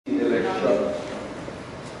elections.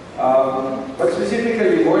 But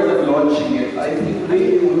specifically, more than launching it, I think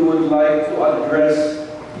really we would like to address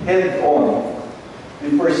head-on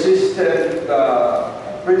the persistent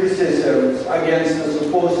criticisms against the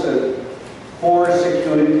supposed 4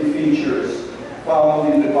 security features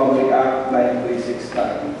found in the COMELEC Act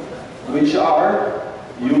 9369, which are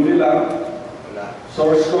UV lamp,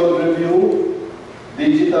 source code review,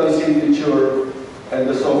 digital signature, and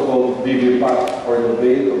the so-called VVPAT, or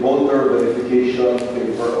the voter verification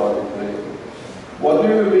paper audit trail. What we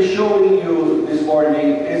will be showing you this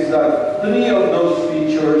morning is that 3 of those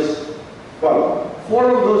features, well, 4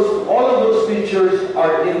 of those, all of those features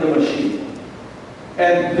are in the machine.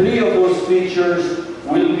 And 3 of those features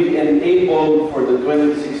will be enabled for the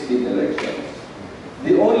 2016 elections.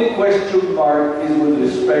 The only question mark is with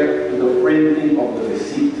respect to the printing of the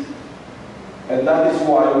receipt. And that is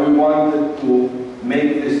why we wanted to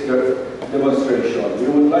make this demonstration. We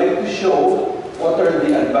would like to show what are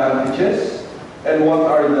the advantages and what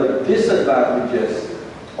are the disadvantages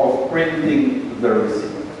of printing the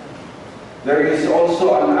receipt. There is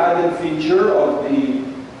also an added feature of the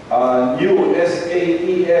new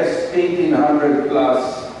SAES 1800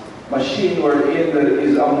 Plus machine wherein there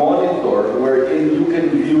is a monitor wherein you can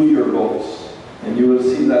view your votes. And you will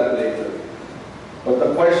see that later. But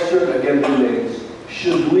the question again remains,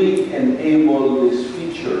 should we enable this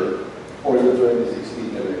feature for the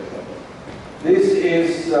 2016 election? This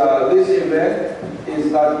event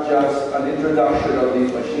is not just an introduction of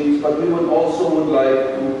these machines, but we would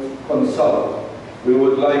like to consult. We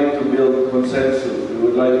would like to build consensus. We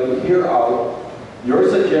would like to hear out your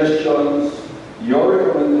suggestions, your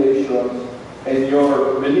recommendations, and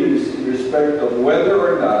your beliefs in respect of whether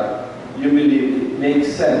or not you believe it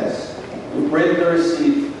makes sense to print the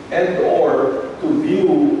receipt and or to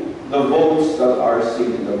view the votes that are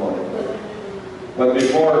seen in the monitor. But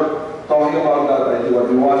before talking about that, I think what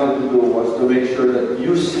we wanted to do was to make sure that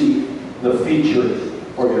you see the features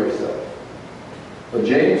for yourself. So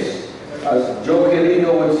James, as Joe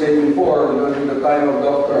Quirino would say before, during the time of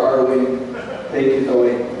Dr. Arwin, take it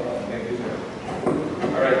away. Thank you, sir.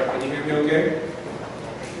 All right, can you hear me okay?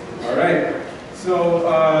 All right. So,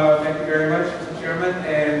 thank you very much, Mr. Chairman,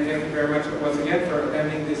 and thank you very much once again for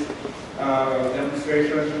attending this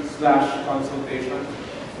demonstration / consultation.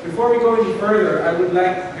 Before we go any further, I would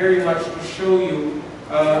like very much to show you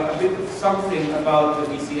a bit of something about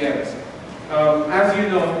the VCMs. As you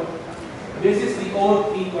know, this is the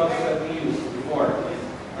old PCOS that we used before.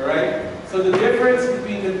 All right? So the difference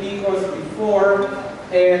between the PCOS before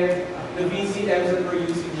and the VCMs that we're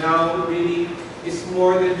using now really is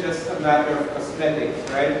more than just a matter of cosmetics,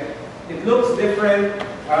 right? It looks different,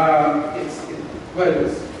 it's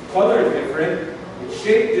colored different, it's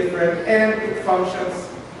shaped different, and it functions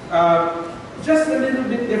just a little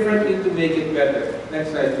bit differently to make it better. Next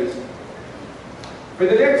slide, please. For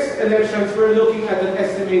the next elections, we're looking at an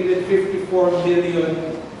estimated 54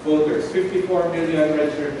 million voters, 54 million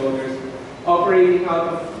registered voters, operating out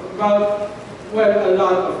of about, well, a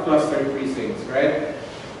lot of clustered precincts, right?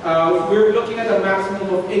 We're looking at a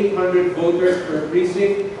maximum of 800 voters per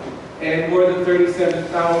precinct, and more than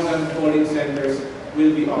 37,000 polling centers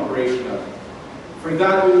will be operational. For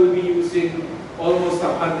that, we will be using almost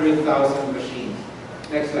 100,000 machines.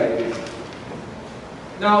 Next slide, please.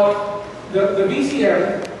 Now, the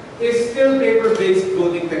VCM is still paper-based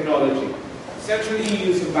voting technology. Essentially, you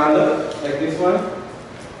use a ballot, like this one,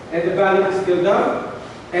 and the ballot is filled out,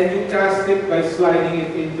 and you cast it by sliding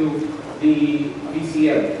it into the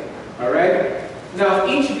VCM. All right? Now,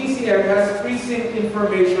 each VCM has precinct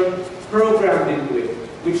information programmed into it,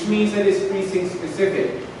 which means that it's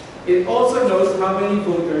precinct-specific. It also knows how many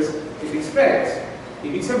voters it expects.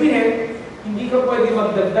 Ibig sabihin, hindi ka pwede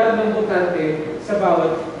magdagdag ng botante sa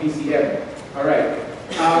bawat VCM. All right.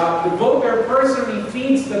 The voter personally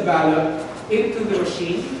feeds the ballot into the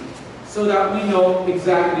machine so that we know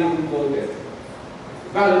exactly who voted.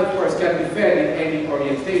 The ballot, of course, can be fed in any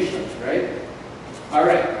orientation, right? All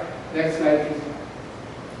right. Next slide, please.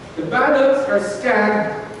 The ballots are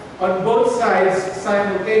scanned on both sides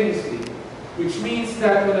simultaneously, which means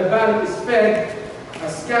that when a ballot is fed, a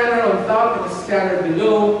scanner on top and a scanner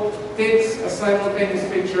below takes a simultaneous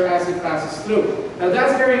picture as it passes through. Now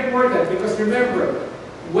that's very important because remember,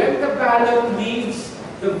 when the ballot leaves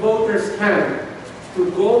the voter's hand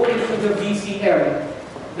to go into the VCM,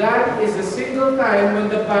 that is the single time when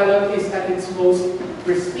the ballot is at its most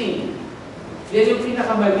pristine. Yan yung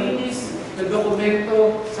pinakamalinis na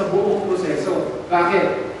dokumento sa buong proseso.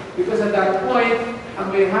 Bakit? Because at that point, ang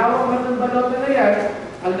may hawak man ng balota na yan,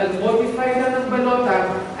 ang nag-modify na ng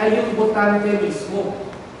balota ay yung botante mismo.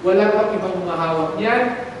 Wala pang ibang humahawak niyan,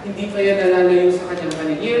 hindi pa yan nalalayo sa kanyang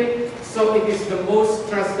paningin, so it is the most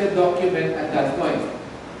trusted document at that point.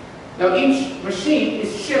 Now each machine is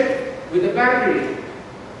shipped with a battery.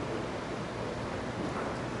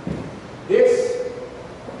 This,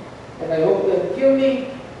 and I hope that kill me,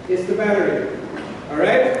 is the battery.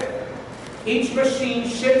 Alright? Each machine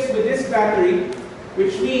ships with this battery,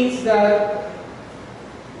 which means that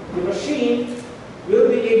the machine will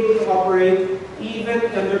be able to operate even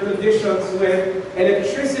under conditions when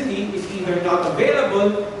electricity is either not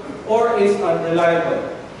available or is unreliable.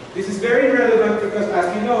 This is very relevant because, as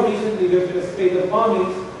you know, recently there's been a spate of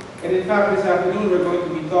bombings, and in fact this afternoon we're going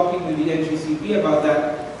to be talking with the NGCP about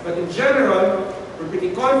that. But in general, we're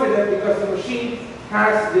pretty confident because the machine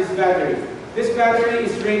has this battery. This battery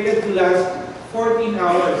is rated to last 14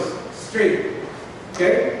 hours straight.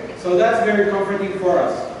 Okay? So that's very comforting for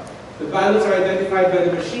us. The ballots are identified by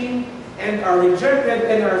the machine and are rejected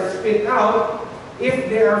and are spit out if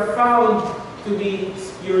they are found to be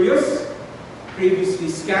spurious, previously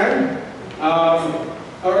scanned,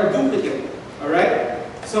 or a duplicate. Alright?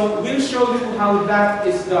 So we'll show you how that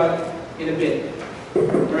is done in a bit.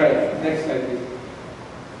 Alright, next slide please.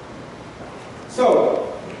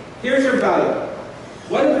 So, here's your ballot.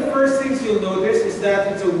 One of the first things you'll notice is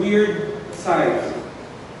that it's a weird size.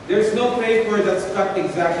 There's no paper that's cut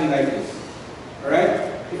exactly like this. Alright?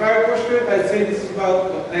 If I were to push it, I'd say this is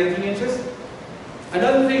about 19 inches.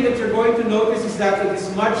 Another thing that you're going to notice is that it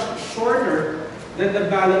is much shorter than the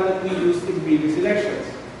ballot that we used in previous elections.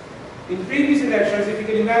 In previous elections, if you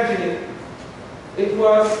can imagine it, it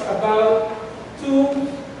was about 2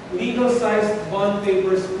 legal-sized bond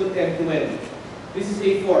papers put end to end. This is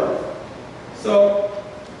A4. So,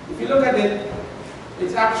 if you look at it,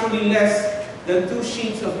 it's actually less than 2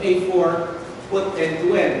 sheets of A4 put end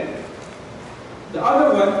to end. The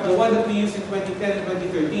other one, the one that we used in 2010 and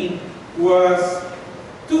 2013, was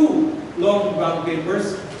 2 long bond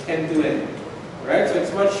papers end to end. Right? So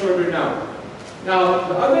it's much shorter now. Now,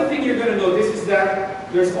 the other thing you're going to notice is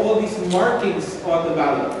that there's all these markings on the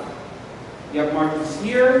ballot. You have markings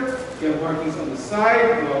here, you have markings on the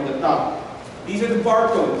side, and on the top. These are the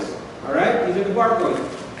barcodes. Alright? These are the barcodes.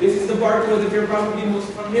 This is the barcode that you're probably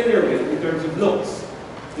most familiar with in terms of looks.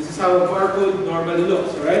 This is how a barcode normally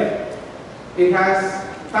looks, alright? It has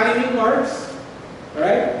timing marks,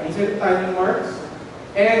 alright? These are the timing marks.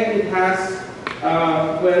 And it has,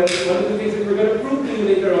 well, one of the things that we're going to prove to you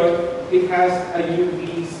later on, it has a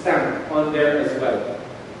UV stamp on there as well.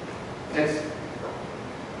 Next.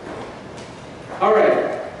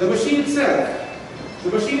 Alright, the machine itself. The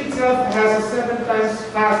machine itself has a 7 times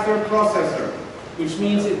faster processor, which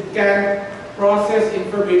means it can process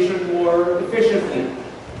information more efficiently.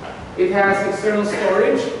 It has external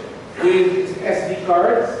storage with SD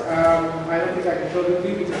cards. I don't think I can show them to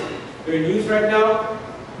you because they're in use right now.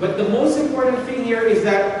 But the most important thing here is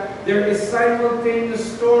that there is simultaneous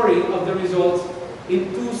storing of the results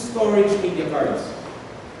in 2 storage media cards.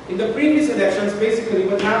 In the previous elections, basically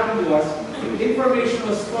what happened was information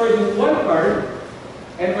was stored in one card,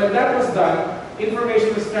 and when that was done,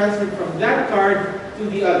 information was transferred from that card to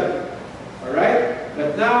the other. Alright?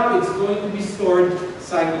 But now it's going to be stored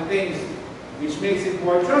simultaneously, which makes it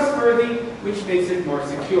more trustworthy, which makes it more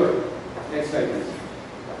secure. Next slide, please.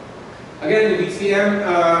 Again, the VCM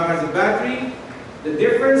has a battery. The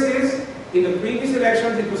difference is, in the previous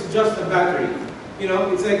elections, it was just a battery. You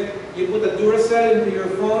know, it's like you put a Duracell into your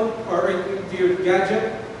phone or into your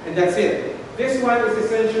gadget, and that's it. This one is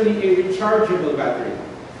essentially a rechargeable battery.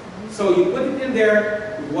 So you put it in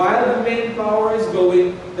there, while the main power is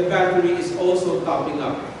going, the battery is also topping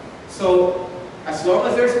up. So as long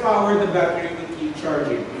as there's power, the battery will keep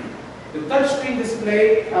charging. The touchscreen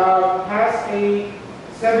display has a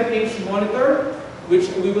 7-inch monitor, which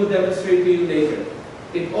we will demonstrate to you later.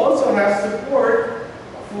 It also has support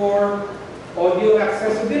for audio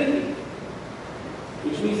accessibility,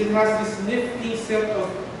 which means it has this nifty set of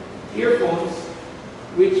earphones,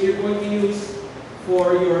 which you're going to use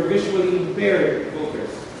for your visually impaired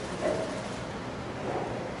voters.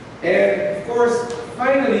 And of course,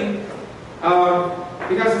 finally,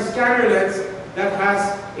 it has a scanner lens that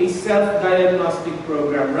has a self-diagnostic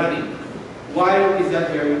program running. Why is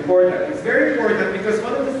that very important? It's very important because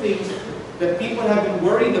one of the things that people have been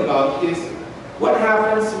worried about is what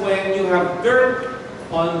happens when you have dirt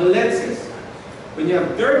on the lenses. When you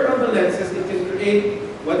have dirt on the lenses, it can create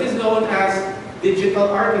what is known as digital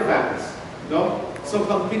artifacts. No? So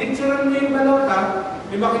pag pinicturean mo yung balota,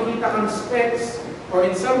 may makikita kang specks, or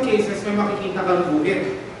in some cases, may makikita kang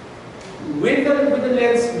guhit. With the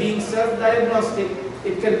lens being self-diagnostic,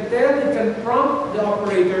 it can prompt the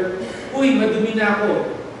operator, uy, madumi na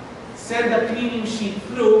ako. send a cleaning sheet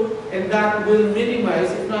through, and that will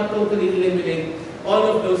minimize, if not totally eliminate, all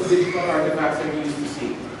of those digital artifacts that you used to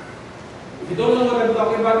see. If you don't know what I'm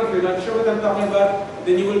talking about, if you're not sure what I'm talking about,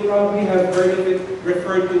 then you will probably have heard of it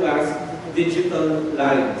referred to as digital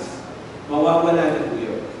lines. Mawawala na po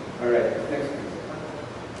yun. Alright, next please.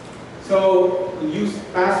 So, use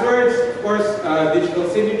passwords, of course,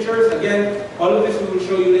 digital signatures. Again, all of this we will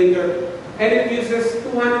show you later. And it uses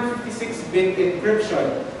 256-bit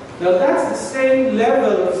encryption. Now, that's the same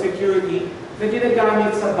level of security na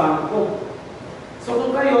ginagamit sa bangko. So,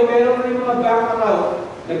 kung kayo, meron kayong mga bank account,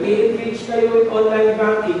 nag-engage kayo in online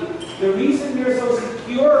banking, the reason you're so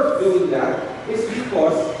secure doing that is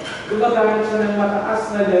because gumagamit siya ng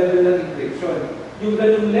mataas na level ng encryption. Yung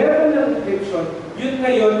ganung level ng encryption, yun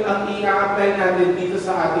ngayon ang i-apply natin dito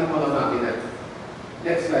sa ating mga makina.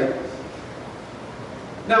 Next slide, please.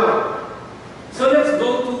 Now, so let's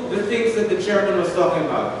go to the things that the chairman was talking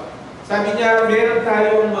about. Sabi niya, meron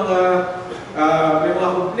tayong may mga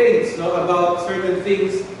complaints, no, about certain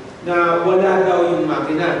things na wala daw yung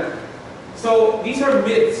makina. So, these are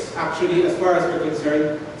myths, actually, as far as we're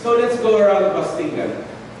concerned. So, let's go around busting them.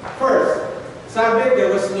 First, sabi,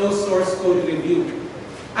 there was no source code review.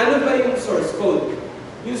 Ano ba yung source code?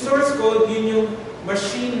 Yung source code, yun yung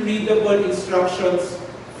machine-readable instructions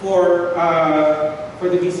for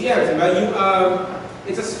the VCMs.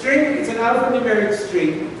 It's a string, it's an alphanumeric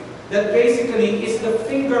string that basically is the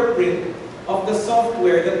fingerprint of the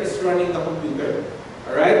software that is running the computer.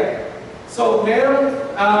 Alright? So, meron,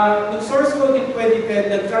 yung source code in 2010,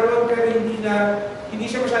 nagkaroon pero hindi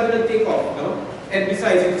siya masyado nag-take off, no? And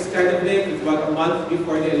besides, it was kind of late, it was about a month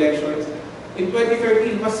before the elections. In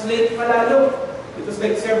 2013, mas late pa lalo. It was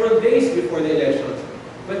like several days before the elections.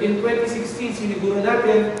 But in 2016, siniguro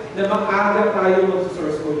natin na mag-aga tayo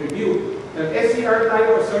mag-source code review. Nag-SCR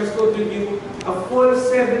tayo or source code review a full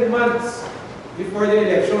 7 months before the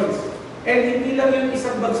elections. And hindi lang yung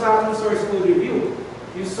isang bagsakang source code review.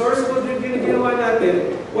 Yung source code review na ginawa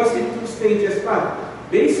natin was in 2 stages pa.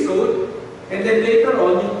 Base code, and then later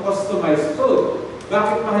on, yung customized code.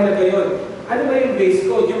 Bakit mahalaga yun? Ano ba yung base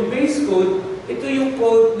code? Yung base code, ito yung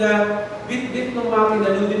code na bit-bit ng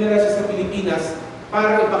makina nung dinala siya sa Pilipinas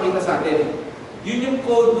para ipakita sa atin. Yun yung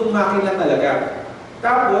code ng makina talaga.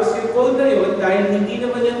 Tapos, yung code na yun, dahil hindi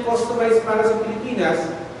naman yan customized para sa Pilipinas,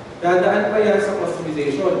 dadaan pa yan sa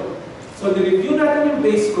customization. So, nireview natin yung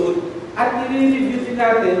base code at nire-review din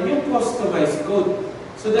natin yung customized code.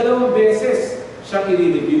 So, 2 beses siyang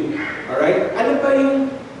i-review. Alright? Ano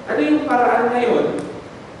yung paraan ngayon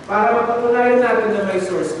para mapatunayan natin na may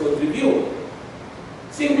source code review?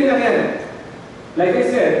 Simple lang yan. Like I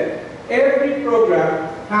said, every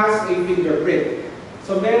program has a fingerprint.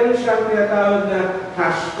 So, meron siyang tinatawag na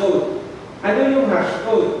hash code. Ano yung hash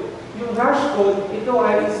code? Yung hash code, ito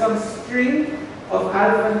ay isang string of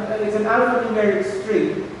it's an alphanumeric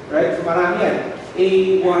string, right? So, marami yan.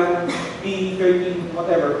 A1, B13,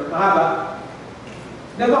 whatever, mahaba.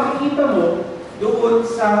 Na makikita mo doon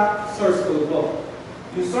sa source code mo.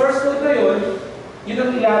 Yung source code na yun, yun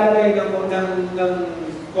ang ilalagay ng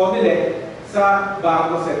COMELEC sa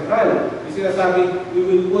Bangko Sentral. Yung sinasabi, we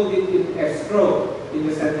will put it in escrow in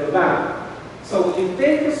the central bank. So you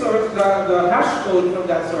take the hash code from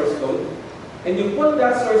that source code, and you put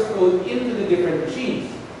that source code into the different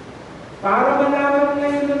machines. Para malaman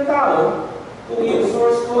ngayon ng tao kung yung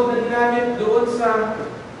source code na ginamit doon sa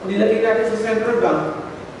nilagay natin sa central bank,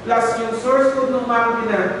 plus yung source code ng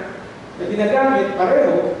makina na ginagamit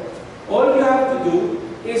pareho, all you have to do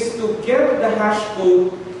is to get the hash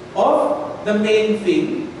code of the main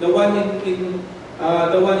thing, the one in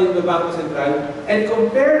the Bangko Sentral, and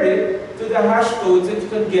compare it to the hash codes that you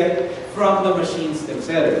can get from the machines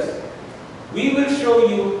themselves. We will show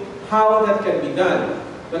you how that can be done.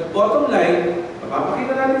 But bottom line,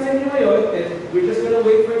 mapapakita natin sa inyo ngayon, and we're just gonna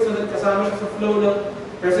wait for it so that kasama siya sa flow ng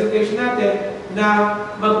presentation natin, na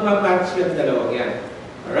magmamatch yung dalawang yan.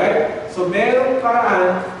 Alright? So merong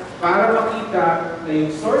paraan para makita na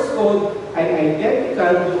yung source code ay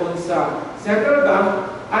identical doon sa central bank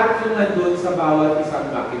at yung nandun sa bawat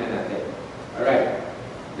isang makina natin. Alright.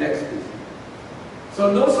 Next, please.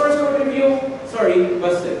 So, no source code review. Sorry,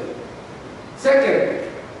 busted. Second,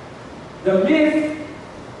 the myth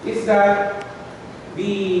is that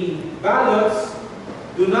the ballots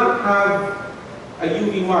do not have a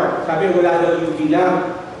UV mark. Sabi, wala daw UV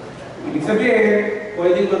lang. Ibig sabihin,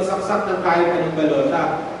 pwedeng magsaksak ng kahit anong balota.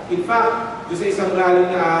 In fact, doon sa isang rally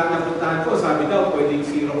na napuntahan ko, sabi daw, pwedeng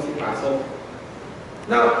Xerox ipasok.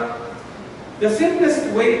 Now, the simplest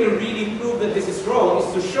way to really prove that this is wrong is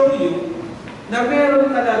to show you na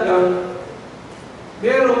merong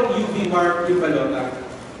UV mark yung balota.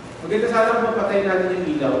 Maganda sana kung mapatay natin yung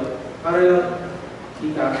ilaw para lang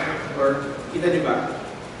kita or kita niyo ba?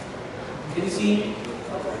 Can you see?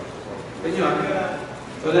 Tignan nyo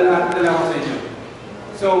So, lalapit na lang ako sa inyo.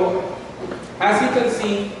 So, as you can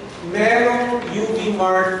see, merong UV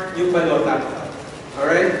mark yung balota.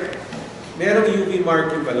 Alright? Merong UV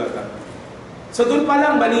mark yung balota. So, dun pa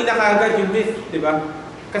lang, mali na kagad yung myth, di ba?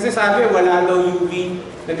 Kasi sabi, wala daw UV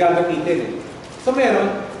na gagamitin eh. So,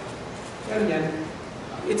 meron. Meron yan.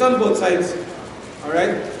 It's on both sides.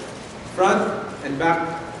 Alright? Front and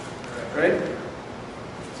back. Alright?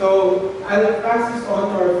 So, I'll pass this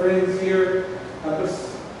on to our friends here.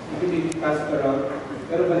 Tapos, you can maybe pass it around.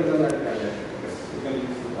 Pero balikan natin kagad. Because we're going to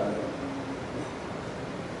use the ballot.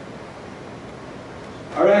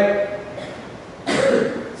 Alright?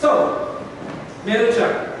 So, meron siya.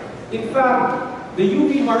 In fact, the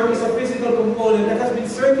UV mark is a physical component that has been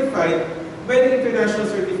certified by the International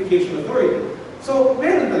Certification Authority. So,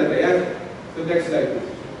 meron talaga yan. So, next slide please.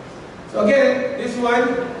 So again, this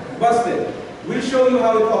one, busted. We'll show you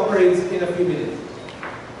how it operates in a few minutes.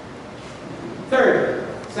 Third,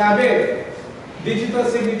 sabi, digital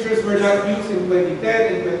signatures were not used in 2010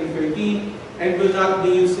 and 2013 and will not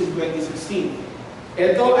be used in 2016.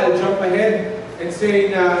 Ito, I'll jump ahead and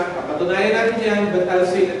say na, patunayan natin yan, but I'll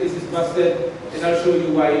say that this is busted and I'll show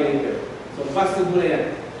you why later. So, busted muna yan.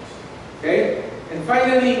 Okay? And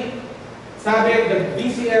finally, sabi, the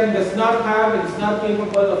VCM does not have and is not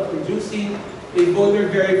capable of producing a voter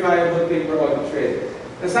verifiable paper audit trail.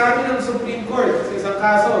 Nasabi ng Supreme Court sa isang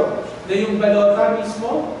kaso na yung balota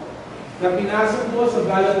mismo na pinasok mo sa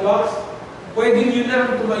ballot box, pwede yun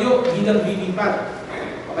na tumayo bilang VVPAT.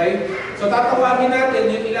 Okay? So tatawagin natin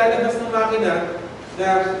yung ilalabas ng makina na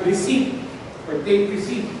receipt or tape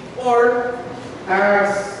receipt or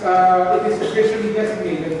as it is officially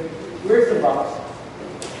designated, where's the box?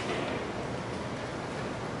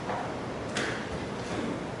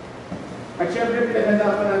 At syempre,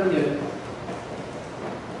 pinaganda pa namin yan.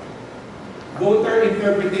 Voter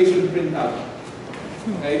interpretation printout.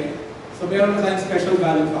 Okay? So, meron na tayong special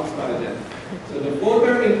ballot box para dyan. So, the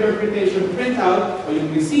voter interpretation printout, o yung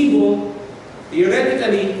resibo,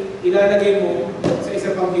 theoretically, ilalagay mo sa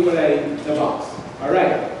isa pang hiwalay na box.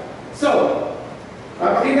 Alright. So,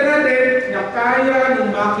 papakita natin na kaya ng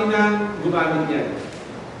makinang gumamit yan.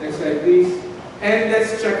 Next slide, please. And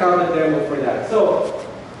let's check out the demo for that. So,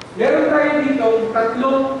 meron tayo dito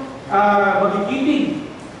tatlong magigiting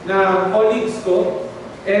na colleagues ko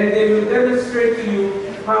and they will demonstrate to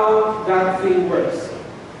you how that thing works.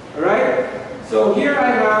 Alright? So here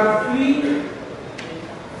I have 3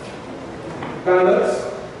 ballots.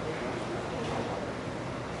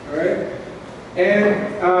 Alright?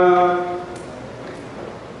 And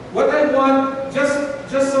what I want, just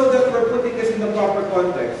so that we're putting this in the proper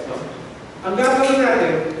context, no? Ang gagawin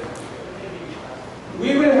natin,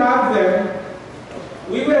 we will have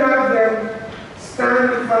them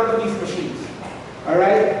stand in front of these machines.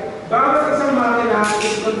 Alright? Bawat isang makina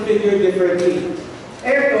is configured differently.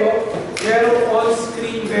 Ito, merong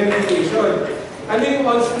on-screen verification. Ano yung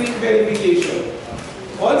on-screen verification?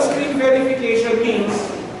 On-screen verification means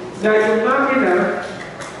na yung makina,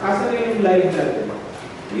 asa na yung live natin?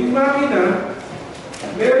 Yung makina,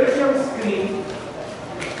 meron siyang screen.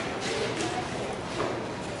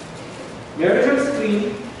 Meron siyang screen.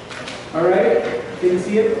 Alright? Can you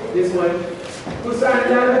see it? This one. Kung saan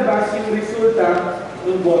lalabas yung resulta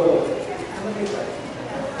ng boto.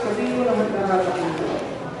 So, tingin mo naman nakatakin ito.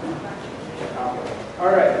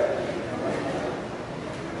 Alright.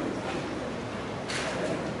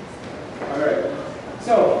 Alright.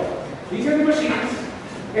 So, these are the machines.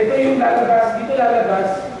 Ito yung lalabas. Dito lalabas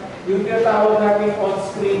yung tinatawag natin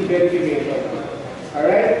on-screen verification.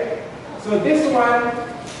 Alright? So, this one,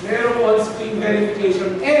 merong on-screen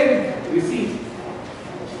verification and receipt.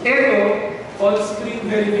 Ito, on-screen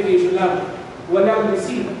verification lang. Walang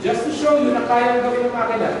receipt. Just to show you na kayang gawin ng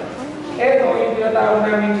makina. Ito, yung tinatawag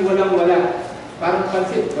namin walang-wala. Parang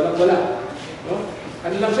pansit, walang-wala. No?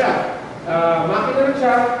 Ano lang siya? Makina lang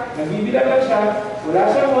siya, nagbibilang lang siya, wala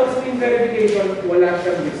siyang on-screen verification, wala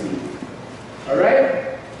siyang receipt.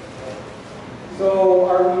 Alright? So,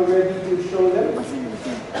 are we ready to show them?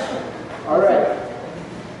 Alright.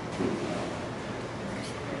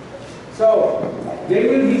 So, they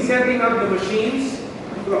will be setting up the machines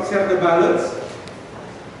to accept the ballots.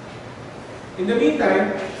 In the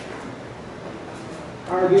meantime,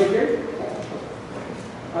 are they okay?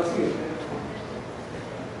 I'll see you.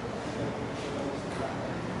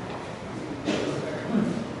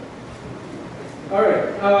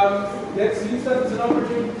 Alright, let's use that as an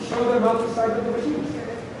opportunity to show them how to start the machines.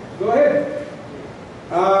 Go ahead.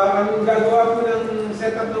 Ang gagawa po ng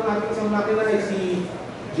setup ng ating isang makina ay si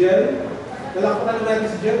Jel. Lalakpakan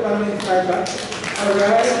natin si Jel para ma-inspire ka.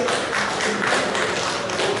 Alright.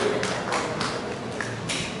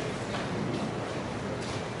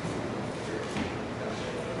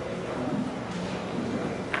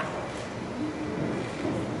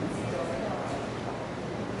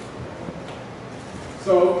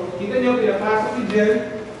 So, kita nyo, pinapasok ni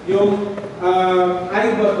Jel yung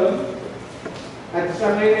I button. At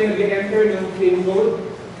siya ngayon ay nag-enter ng pin code.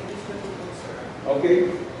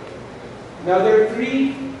 Okay. Now, there are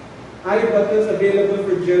 3 I buttons available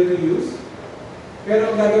for Jel to use.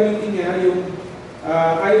 Pero ang gagamitin niya yung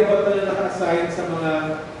I button na naka-assign sa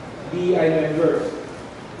mga BI members.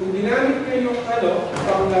 Kung ginamit niya yung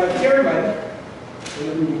pang chairman,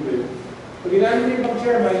 kung ginamit niya yung pang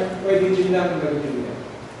chairman, pwede din lang ang gagawin niya.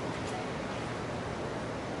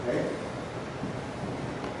 Okay?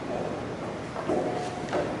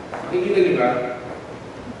 Nakikita niyo ba?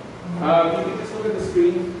 You can just look at the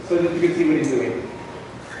screen so that you can see what he's doing.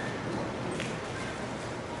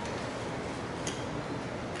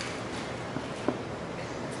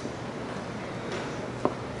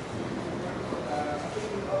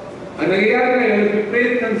 Ang nangyayari ngayon,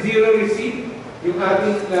 nag-print ng 0 receipt yung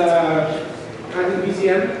ating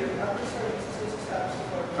VCM.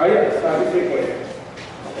 Yeah, status report.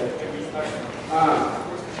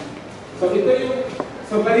 Okay.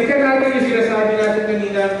 So balikan natin yung sinasabi natin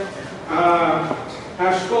kanina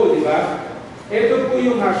hash code, di ba? Ito po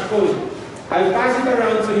yung hash code. I'll pass it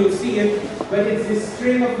around so you'll see it, but it's this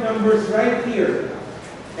string of numbers right here.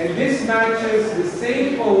 And this matches the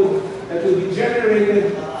same code that will be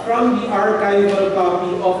generated from the archival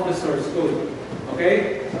copy of the source code.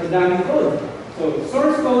 Okay? So, ang daming code. So,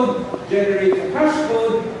 source code generates a hash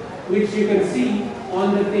code, which you can see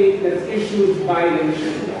on the tape that's issued by the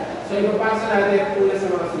machine. So, ipapasa natin una sa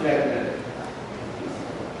mga estudyante natin.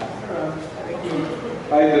 Thank you.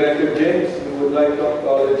 Hi, Director James. We would like to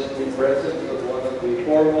acknowledge the presence of one of the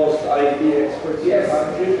foremost IT experts in the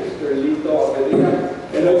country, Mr. Lito Abedina.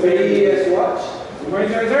 Hello, AES Watch. Good morning,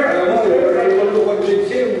 sir. Alam mo, we were able to convince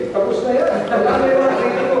him. Tapos na yan.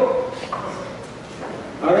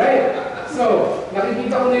 Alright. So,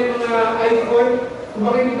 nakikita ko na yung mga icon. Kung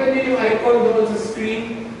makikita niyo yung icon doon sa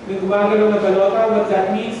screen, yung gumagalaw na balota, what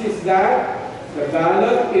that means is that the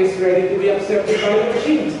ballot is ready to be accepted by the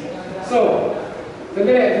machine. So,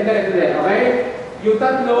 sandali, okay? Yung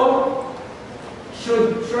tatlo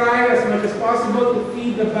should try as much as possible to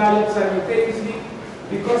feed the ballot simultaneously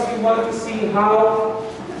because we want to see how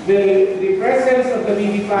the presence of the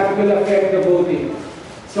VVPAT will affect the voting.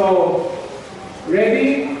 So,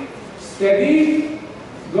 ready, steady,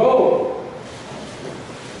 go!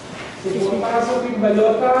 So, pumapasok yung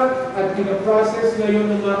balota at pinaprocess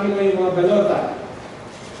ngayon ng makina yung mga balota.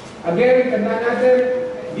 Again, tandaan natin,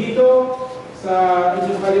 dito sa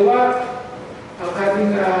inyong kaliwa, ang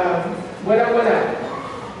ating wala-wala.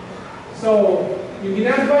 So, yung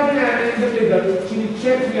ginagawa niya,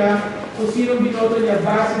 chine-check niya kung sino binoto niya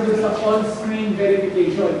base doon sa on-screen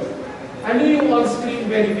verification. Ano yung on-screen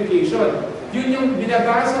verification? Yun yung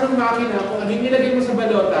binabasa ng makina kung ano yung nilagay mo sa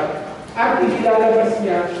balota at ilalabas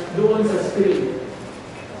niya doon sa screen.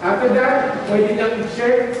 After that, pwede niyang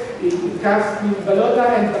i-check, i-cast yung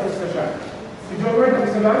balota, and tapos na siya. Si Jover,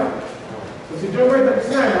 tapos na ba? So si Jover,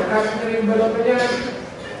 tapos na. Cast na rin yung balota niya.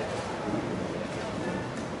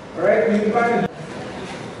 Alright, may iba.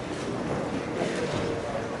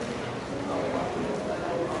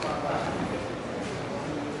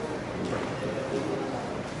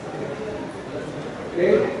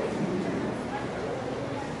 Okay?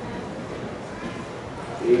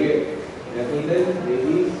 Sige. Gamitin,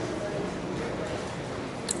 ladies.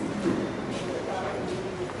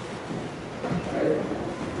 Alright.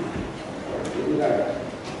 Sige lang.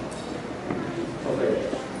 Okay.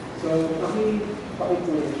 So,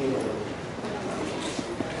 pakipulong nyo.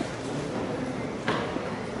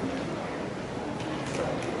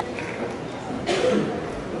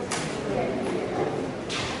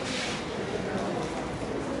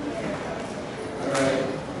 Alright.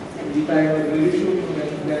 Hindi tayo mag-resume kung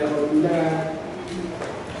nagdala ko pula.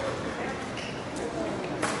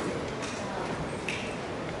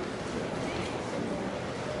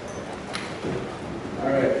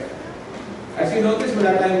 Alright. As you notice,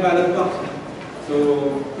 wala tayong ballot box. So,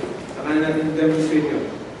 saka natin demonstrate yun.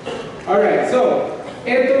 Alright, so,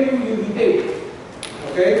 ito yung UV tape.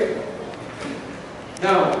 Okay?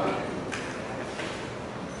 Now,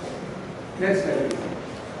 next slide.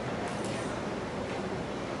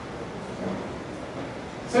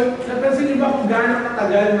 So, napansin niyo ba kung gaano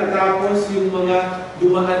katagal matapos yung mga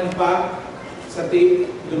dumaan pa sa tape,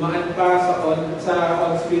 dumaan pa sa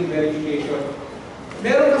on-screen verification.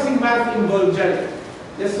 Meron kasing math involved dyan.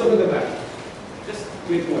 Let's look at the math. Just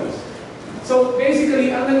quick ones. So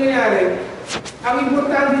basically, ang nangyayari, ang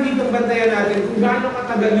importante dito bantayan natin kung gaano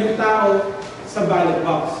katagal yung tao sa ballot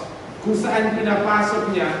box, kung saan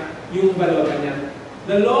pinapasok niya yung balota niya.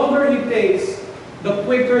 The longer he takes, the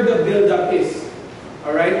quicker the build-up is.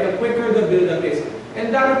 Alright? The quicker the build-up is.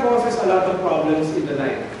 And that causes a lot of problems in the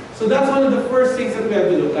night. So that's one of the first things that we have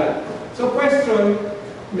to look at. So question,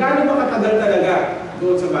 gaano ba katagal talaga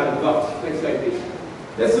doon sa ballot box? Next slide please.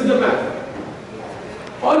 Let's do the math.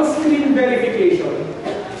 On-screen verification,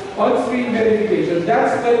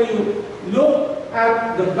 that's when you look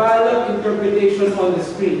at the ballot interpretation on the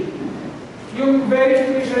screen. Yung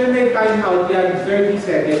verification may time out yan 30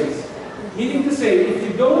 seconds. Meaning to say, if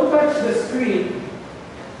you don't touch the screen,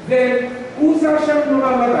 then kusa siyang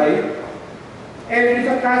mamamatay and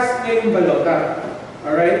ikakast niya yung balota.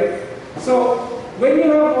 Alright? So, when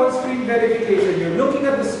you have on-screen verification, you're looking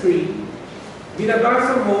at the screen,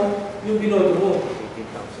 binabasa mo yung binoto mo.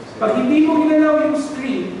 Pag hindi mo ginalaw yung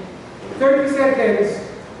screen, 30 seconds,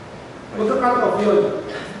 magka-cut off yun.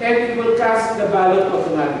 And it will cast the ballot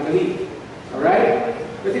automatically. Alright?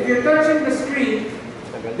 But if you're touching the screen,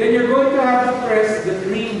 then you're going to have to press the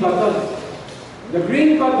green button. The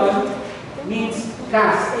green button means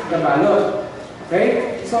cast the ballot.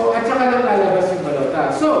 Okay? So, at saka lang lalabas yung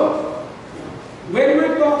balota. So, when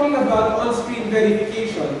we're talking about on-screen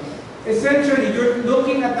verification, essentially, you're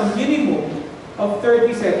looking at a minimum of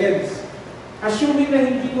 30 seconds. Assuming na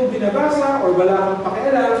hindi mo binabasa or wala kang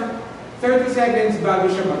pakialam, 30 seconds bago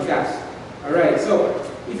siya mag-cast. Alright, so,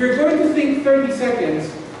 if you're going to think 30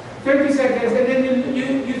 seconds, and then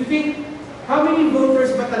you think, how many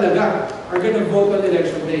voters ba talaga are going to vote on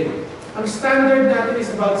election day? Ang standard natin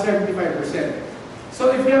is about 75%.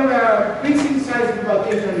 So if you have a precinct size of about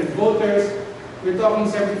 800 voters, we're talking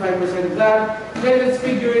 75% of that, then let's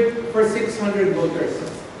figure it for 600 voters.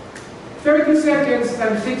 30 seconds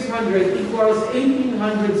times 600 equals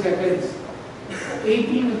 1,800 seconds.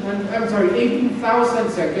 18,000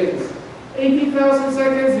 seconds. 18,000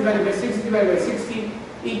 seconds divided by 60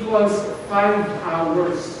 equals 5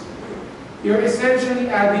 hours. You're essentially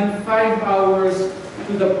adding 5 hours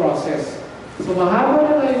to the process. So mahaba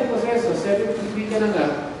na nga yung proseso, 73 ka na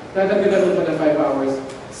nga, dadagdagan mo pa ng 5 hours,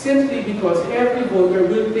 simply because every voter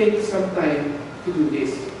will take some time to do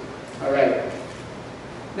this. Alright.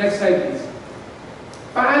 Next slide please.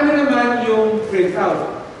 Paano naman yung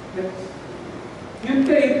printout? Yung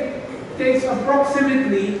tape takes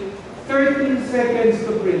approximately 13 seconds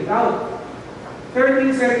to print out.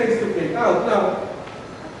 13 seconds to print out. Now,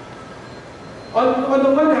 on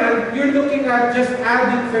the one hand, you're looking at just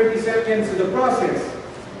adding 30 seconds to the process.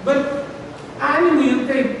 But, ano mo yung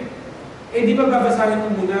tape? Eh, di ba babasahin mo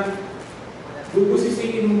muna?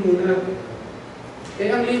 Bubusisiin mo muna.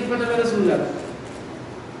 Eh, ang late pa naman na sulat.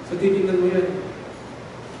 So, titignan mo yan.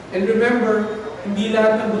 And remember, hindi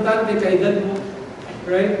lahat ng botante kaedad mo.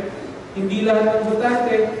 Right? Hindi lahat ng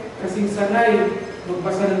botante kasing sanay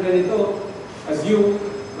magbasa ng ganito. As you,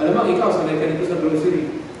 malamang ikaw sanay ka nito sa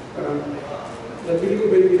grocery. Parang, natili ko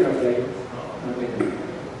ba yung pinag-apply? Okay.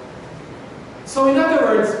 So in other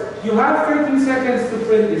words, you have 13 seconds to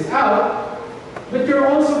print this out, but you're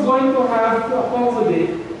also going to have to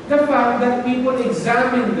accommodate the fact that people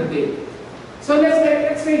examine the tape. So let's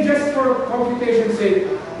say just for computation's sake,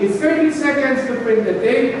 it's 30 seconds to print the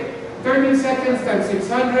tape, 30 seconds times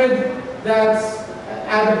 600, that's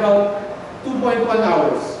at about 2.1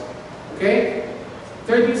 hours. Okay?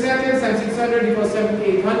 30 seconds times 600 equals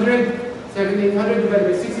 7,800. 7,800 divided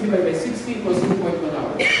by 60 divided by 60 equals 2.1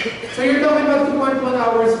 hours. So you're talking about 2.1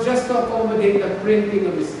 hours just to accommodate the printing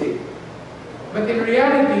of this tape. But in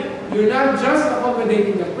reality, you're not just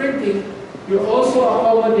accommodating the printing, you're also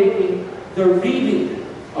accommodating the reading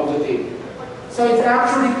of the tape. So it's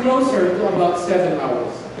actually closer to about 7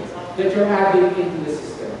 hours that you're adding into the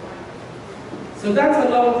system. So that's a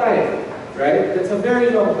long time, right? That's a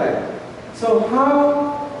very long time. So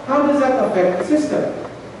how does that affect the system?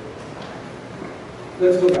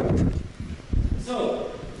 Let's go back. So,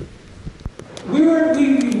 we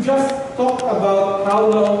just talked about how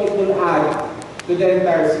long it will add to the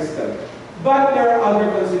entire system. But there are other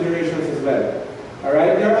considerations as well.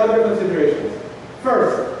 Alright? There are other considerations.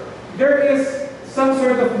 First, there is some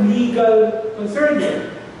sort of legal concern here.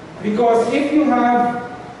 Because if you have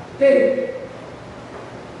tape,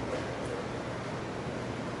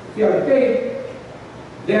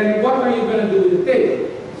 then what are you going to do with the tape?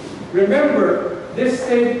 Remember, this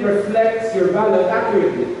tape reflects your ballot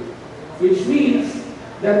accurately, which means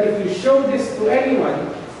that if you show this to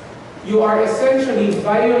anyone, you are essentially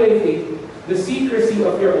violating the secrecy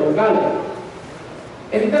of your own ballot.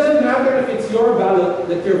 And it doesn't matter if it's your ballot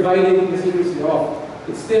that you're violating the secrecy of.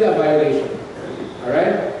 It's still a violation.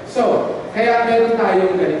 Alright? So, kaya meron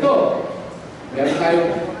tayong ganito. Meron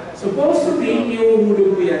tayong, supposed to be,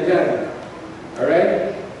 iuhulog mo yan dyan.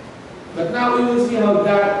 Alright? But now we will see how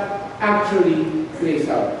that actually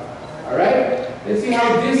plays out. Alright? Let's see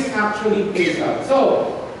how this actually plays out. So,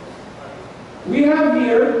 we have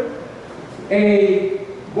here a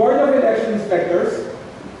Board of Election Inspectors.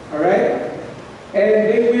 Alright?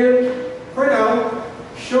 And they will, for now,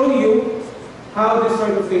 show you how this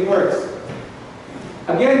sort of thing works.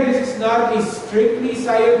 Again, this is not a strictly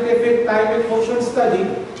scientific time and motion study.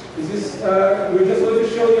 This is, we're just going to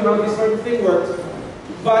show you how this sort of thing works.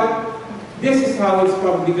 But this is how it's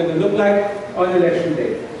probably going to look like on election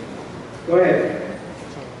day. Go ahead.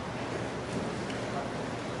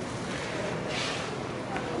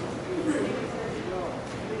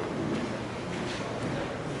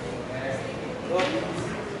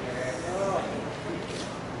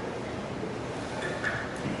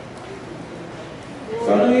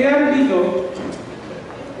 So, ano nangyayari dito,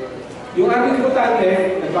 yung ating botante,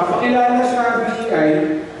 nagpapakilala sa BPI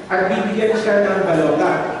at bibigyan siya ng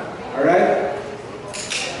balota. Alright?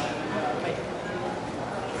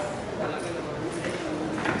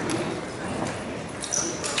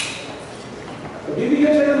 So,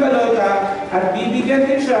 bibigyan siya ng balota at bibigyan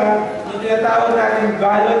din siya yung tinatawag natin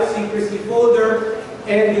ballot secrecy folder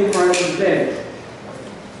and yung margin pen.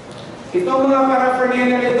 Itong mga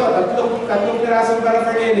paraphernalia nito, tatlong pirasong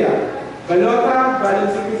paraphernalia. Balota,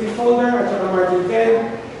 ballot secrecy folder, at saka margin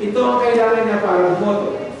pen. Ito ang kailangan niya para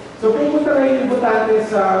bumoto. So pupunta kayo yung botante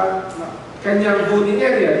sa kanyang voting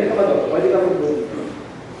area. Dito ka to, pwede ka mag-vote.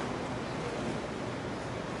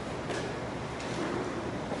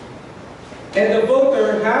 And the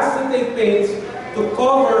voter has to take pains to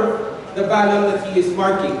cover the ballot that he is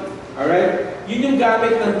marking. Alright? Yun yung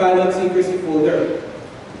gamit ng ballot secrecy folder.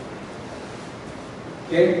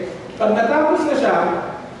 Okay? Pag natapos na siya,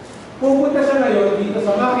 pupunta siya ngayon dito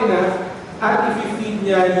sa makina at i-feed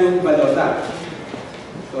niya yung balota.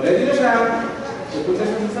 So, ready na siya. Pupunta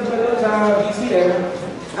siya sa balota sa VCM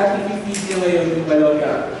at i-feed niya ngayon yung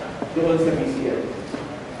balota doon sa VCM.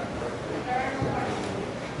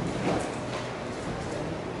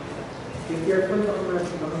 Be careful baka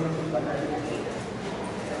masumpa tayo.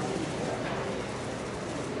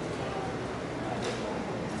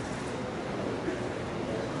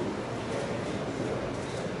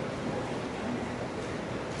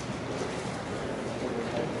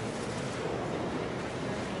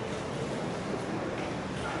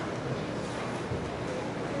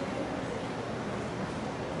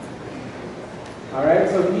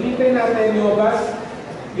 Alright, so hinihintay natin lumabas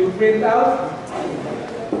yung printout.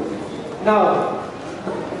 Now,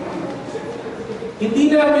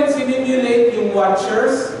 hindi namin sinimulate yung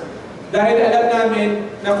watchers dahil alam namin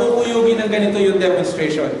na kukuyugin ng ganito yung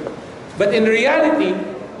demonstration. But in reality,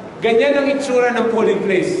 ganyan ang itsura ng polling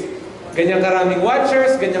place. Ganyan karaming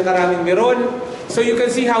watchers, ganyan karaming meron. So you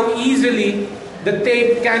can see how easily the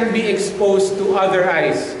tape can be exposed to other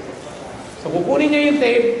eyes. So kukunin niya yung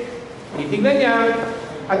tape, titignan niya,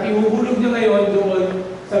 at ihuhulog niya ngayon doon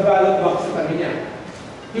sa ballot box sa tabi niya.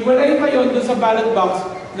 Hiwalay pa yun doon sa ballot box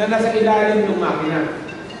na nasa ilalim ng makina.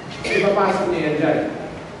 Ipapasok niya yan dyan.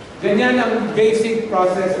 Ganyan ang basic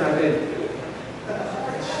process natin.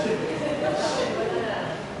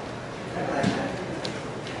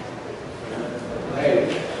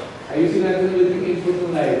 Okay. Ayusin natin ulit yung input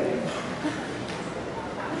ng live.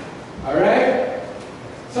 Alright?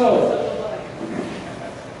 So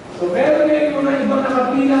meron na yung mga ibang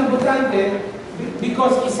nakapilang botante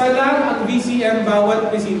because isa lang ang VCM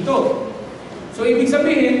bawat presinto. So ibig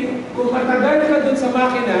sabihin, kung matagal ka dun sa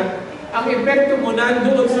makina, ang epekto mo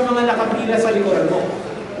nandoon sa mga nakapila sa likuran mo.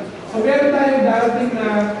 So meron tayong darating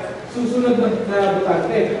na susunod na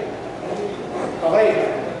botante. Okay.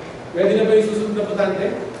 Ready na ba yung susunod na botante?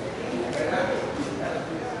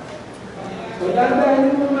 So dandahan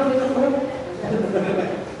yung mga makina mo.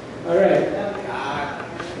 Alright.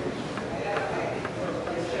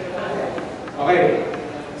 Okay.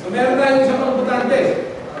 So meron tayong isang pang botante.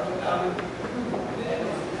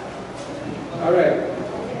 Alright.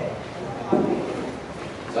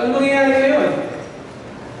 So ano mangyayari ngayon?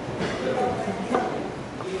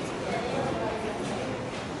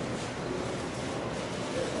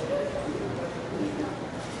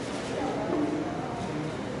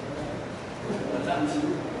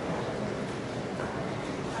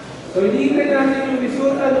 So hinihintay natin yung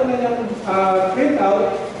resulta ng kanyang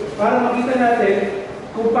printout para makita natin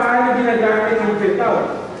kung paano ginagamit yung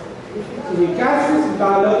printout. So he cast his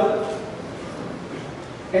ballot,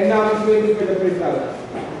 and now he's waiting for the result.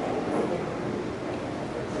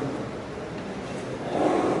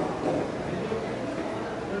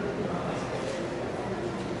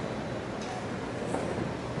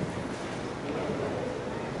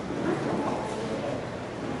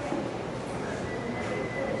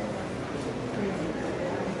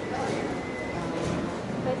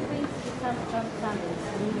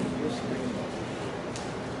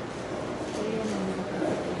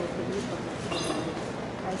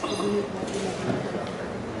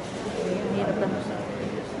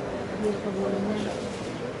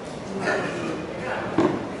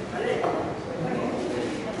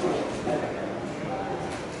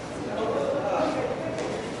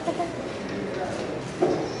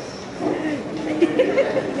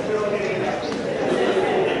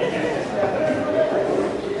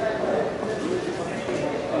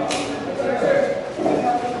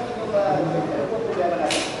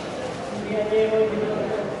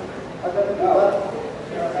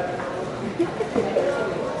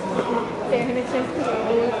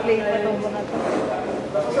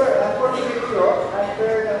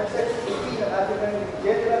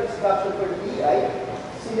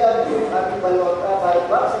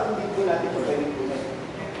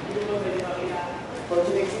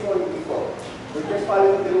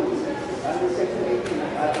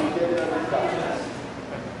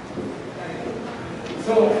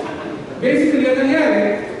 So, basically, ang nangyari,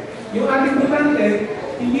 yung ating botante,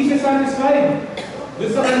 hindi siya satisfied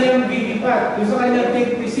doon sa kanyang VVPAT, doon sa kanyang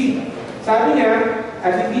take receipt. Sabi niya,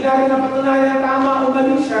 at hindi natin napatunayan tama o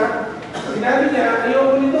mali siya, sinabi niya,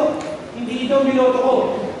 ayoko nito, hindi ito binoto ko.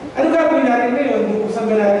 Ano gagawin natin ngayon?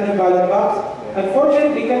 Bubuksan ba natin ang ballot box?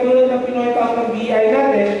 Unfortunately, katulad ng pinoy out ng BI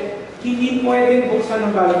natin, hindi pwedeng buksan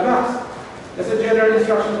ng ballot box. That's a general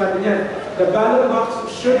instruction natin yan. The ballot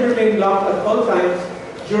box should remain locked at all times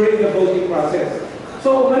during the voting process.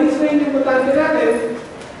 So, umalis na yung importante natin,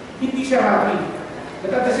 hindi siya happy.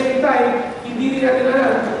 But at the same time, hindi rin natin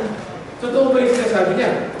alam kung totoo ba yung sinasabi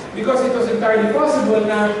niya. Because it was entirely possible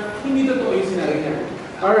na hindi totoo yung sinabi niya.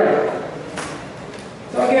 Alright.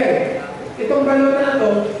 So again, itong balota na to,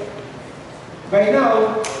 by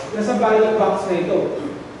now, nasa ballot box na ito.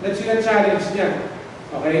 Na challenge niya.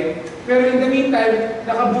 Okay? Pero in the meantime,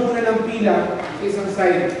 nakabuo na ng pila sa isang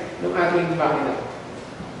side ng ating makina.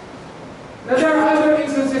 Now there are other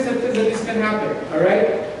instances that this can happen.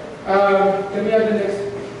 Alright? Can we have the next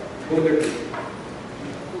voter?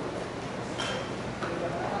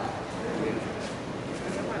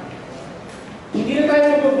 Hindi na tayo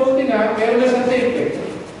magpabote na, pero nasa tape eh.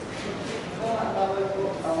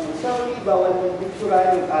 Sorry, bawal mong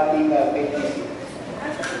picturean yung ating PTC.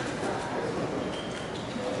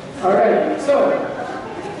 Alright, so,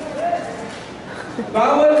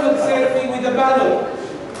 bawal mag-selfie with the ballot.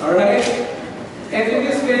 Alright? And in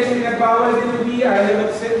this case, bawal din yung BI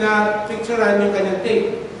na picturean yung kanyang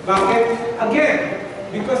tape. Bakit? Again,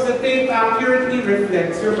 because the tape accurately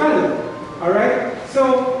reflects your ballot. Alright?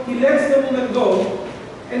 So, he lets the woman go,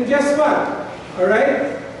 and guess what?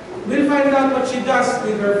 Alright? We'll find out what she does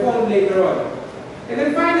with her phone later on. And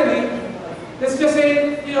then finally, let's just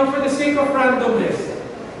say, for the sake of randomness,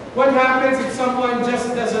 what happens if someone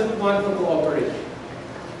just doesn't want to cooperate?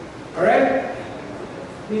 Alright?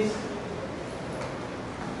 Please.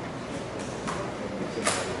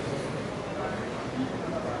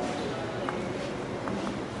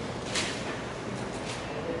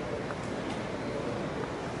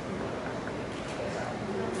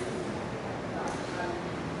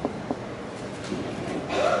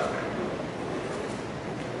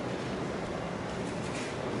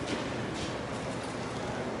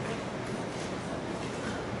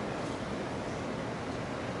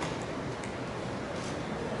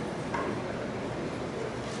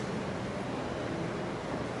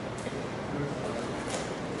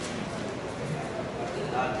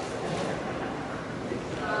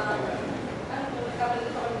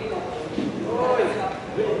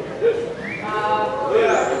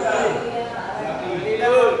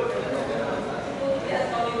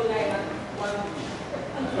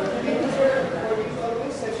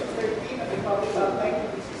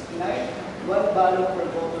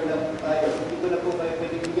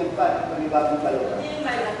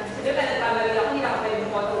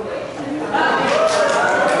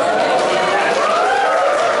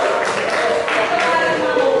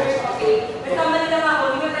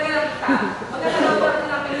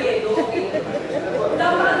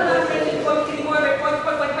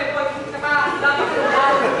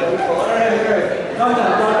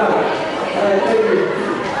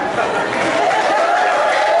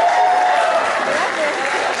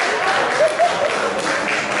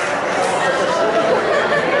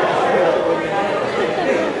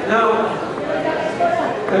 Now,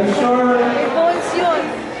 I'm sure... Bones yun.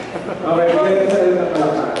 Okay,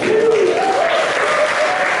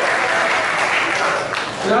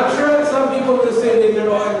 not sure some people will say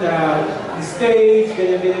later on the stage,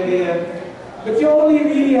 ganyan. But you only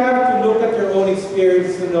really have to look at your own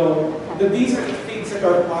experience to know that these are the things that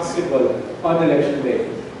are possible on election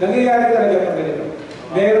day. Nangyayari talaga ng ganito.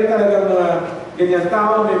 Meron talagang mga ganyan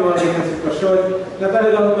tao, may mga ganyan sitwasyon na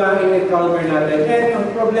talagang ma-encounter natin. And ang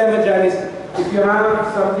problema dyan is, if you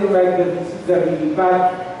have something like the VVPAT,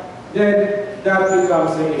 then that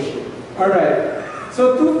becomes an issue. Alright,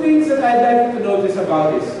 so two things that I'd like you to notice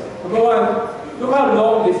about this. Number one, look how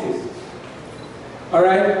long this is.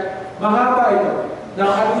 Alright, mahaba ito. Now,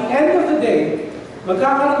 at the end of the day,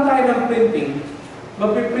 magkakaroon tayo ng printing,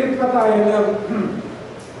 magpiprint pa tayo ng,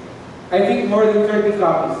 I think more than 30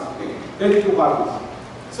 copies, 32 copies.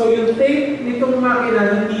 So yung tape nitong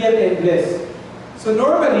makina, hindi yan endless. So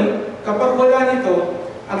normally, kapag wala nito,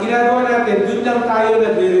 ang ginagawa natin, dun lang tayo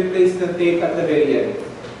nag-replace ng tape at the very end.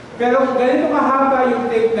 Pero kung ganito kahaba yung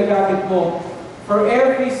tape na gamit mo, for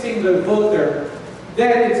every single voter,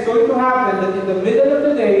 then it's going to happen that in the middle of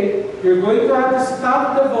the day, you're going to have to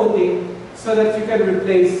stop the voting so that you can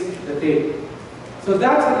replace the tape. So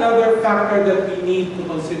that's another factor that we need to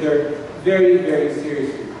consider very, very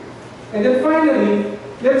seriously. And then finally,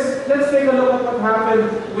 let's take a look at what happened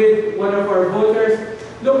with one of our voters.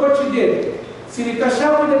 Look what she did. Sinita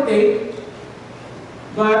siya with the tape,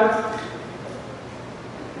 but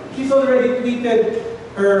she's already tweeted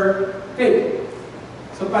her tape.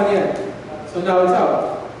 So paano yan? So now it's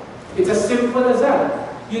out. It's as simple as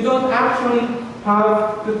that. You don't actually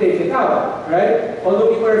have to take it out, right?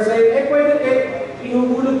 Although people are saying, pwede,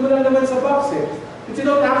 ihuhulog mo lang naman sa box eh. But you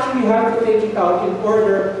don't actually have to take it out in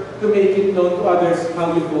order to make it known to others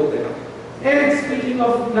how you voted. And speaking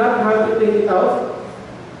of not having to take it out,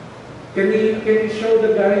 can we show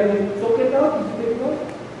the guy who took it out? Did you take it out?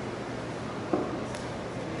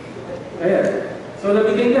 Ayan. So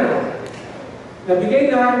nabigay na.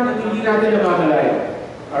 Nabigay na na hindi natin namamalayan.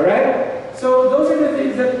 Alright? So those are the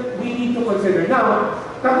things that we need to consider. Now,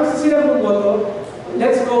 tapos na sila bumoto,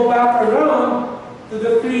 let's go back around to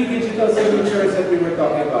the 3 digital signatures that we were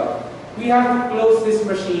talking about. We have to close this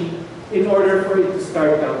machine in order for it to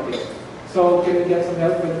start counting. So can we get some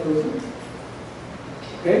help with closing?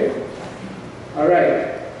 Okay?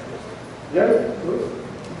 Alright. Yeah, close.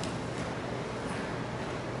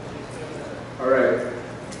 Alright.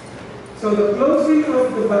 So the closing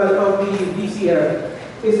of the VCM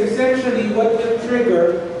is essentially what will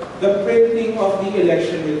trigger the printing of the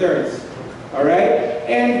election returns. Alright?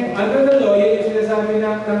 And under the law, yun yung sinasabi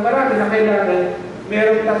ng marami na kailangan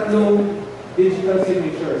merong 3 digital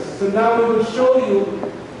signatures. So now we will show you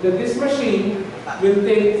that this machine will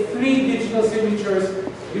take 3 digital signatures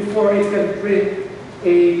before it can print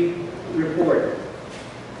a report.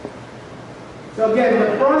 So again,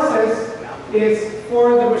 the process is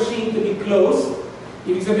for the machine to be closed.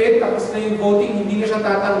 Ibig sabihin, tapos na yung voting, hindi na siya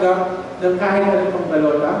tatanggap ng kahit ano pang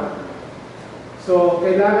balota. So,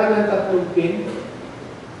 kailangan ng 3 pin.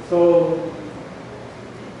 So,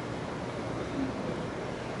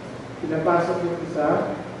 pinapasok yung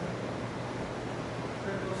isa.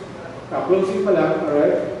 Closing pa lang,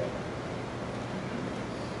 alright?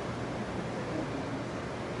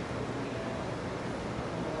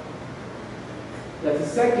 That's the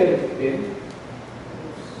second pin.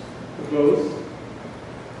 To close.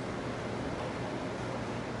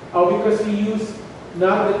 Oh, because we use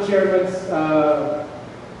not the chairman's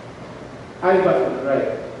I button,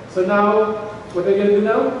 right? So now, what are you going to do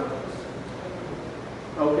now?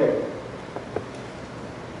 Okay.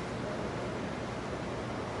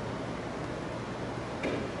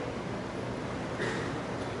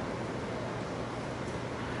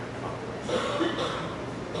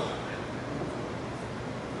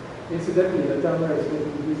 Incidentally, the camera is going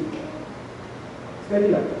to be busy. Steady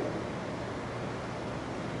lang.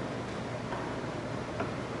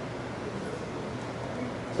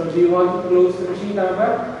 So do you want to close the machine now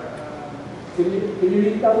back? Can you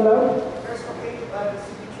read it out loud? Press OK to add the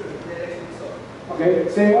signature in the election result. Okay,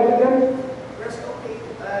 say what again? Press OK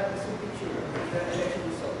to add the signature in the election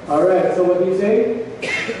result. Alright, so what do you say?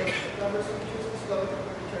 Number of signatures is going for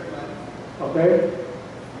the chairman. Okay.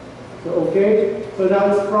 So okay. So now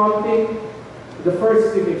it's prompting the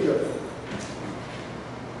first signature.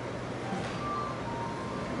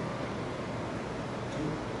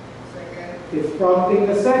 It's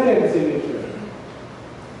prompting the second signature.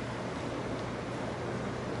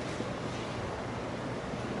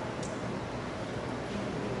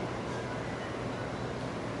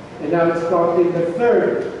 And now it's prompting the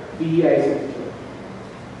third BEI signature.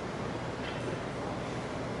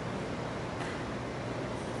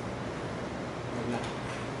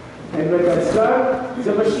 when that's done,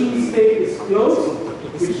 the machine state is closed,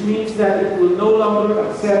 which means that it will no longer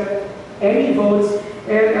accept any votes.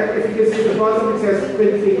 And if you can see at the bottom, it says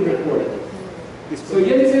printing report. So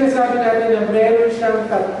yan yung sinasabi natin na meron siyang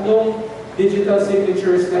tatlong digital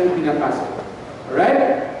signatures na ipinapasok.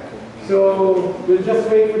 Alright? So we'll just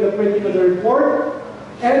wait for the printing of the report.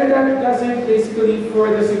 And that does it basically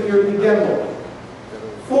for the security demo.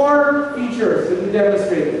 4 features that we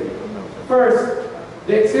demonstrated. First,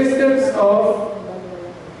 the existence of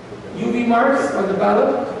UV marks on the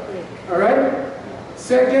ballot. Alright?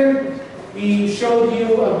 Second, we showed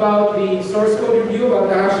you about the source code review, about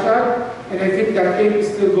the hashtag, and I think that tape is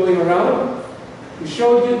still going around. We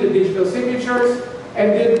showed you the digital signatures,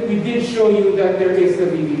 and then we did show you that there is the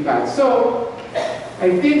VVPAT. So,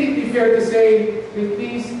 I think it'd be fair to say, with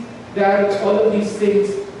these, that all of these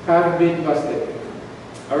things have been busted.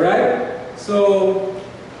 Alright? So,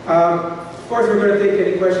 of course, we're going to take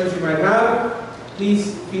any questions you might have.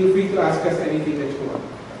 Please feel free to ask us anything that you want.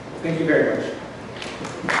 Thank you very much.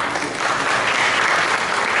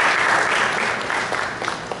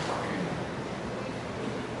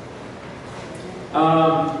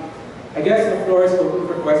 I guess the floor is open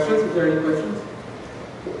for questions. Is there any questions?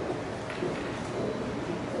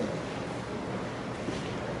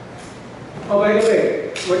 Oh, by the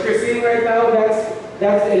way, what you're seeing right now,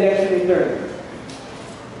 that's the election return.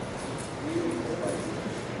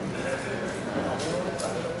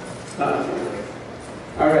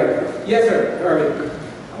 All right. Yes, sir. Arvin.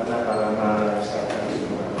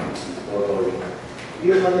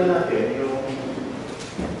 Yung ano natin,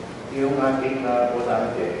 yung ating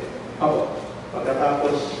botante,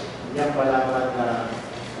 pagkatapos niyang malaman na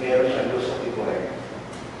meron siyang gusto i-correct,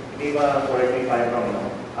 hindi ba, correct me if I'm wrong, no?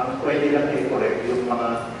 Ang pwede lang i-correct yung mga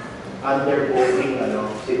undervoting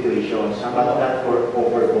situations, but not for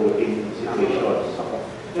overvoting situations.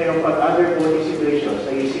 Ngayon, pag undervoting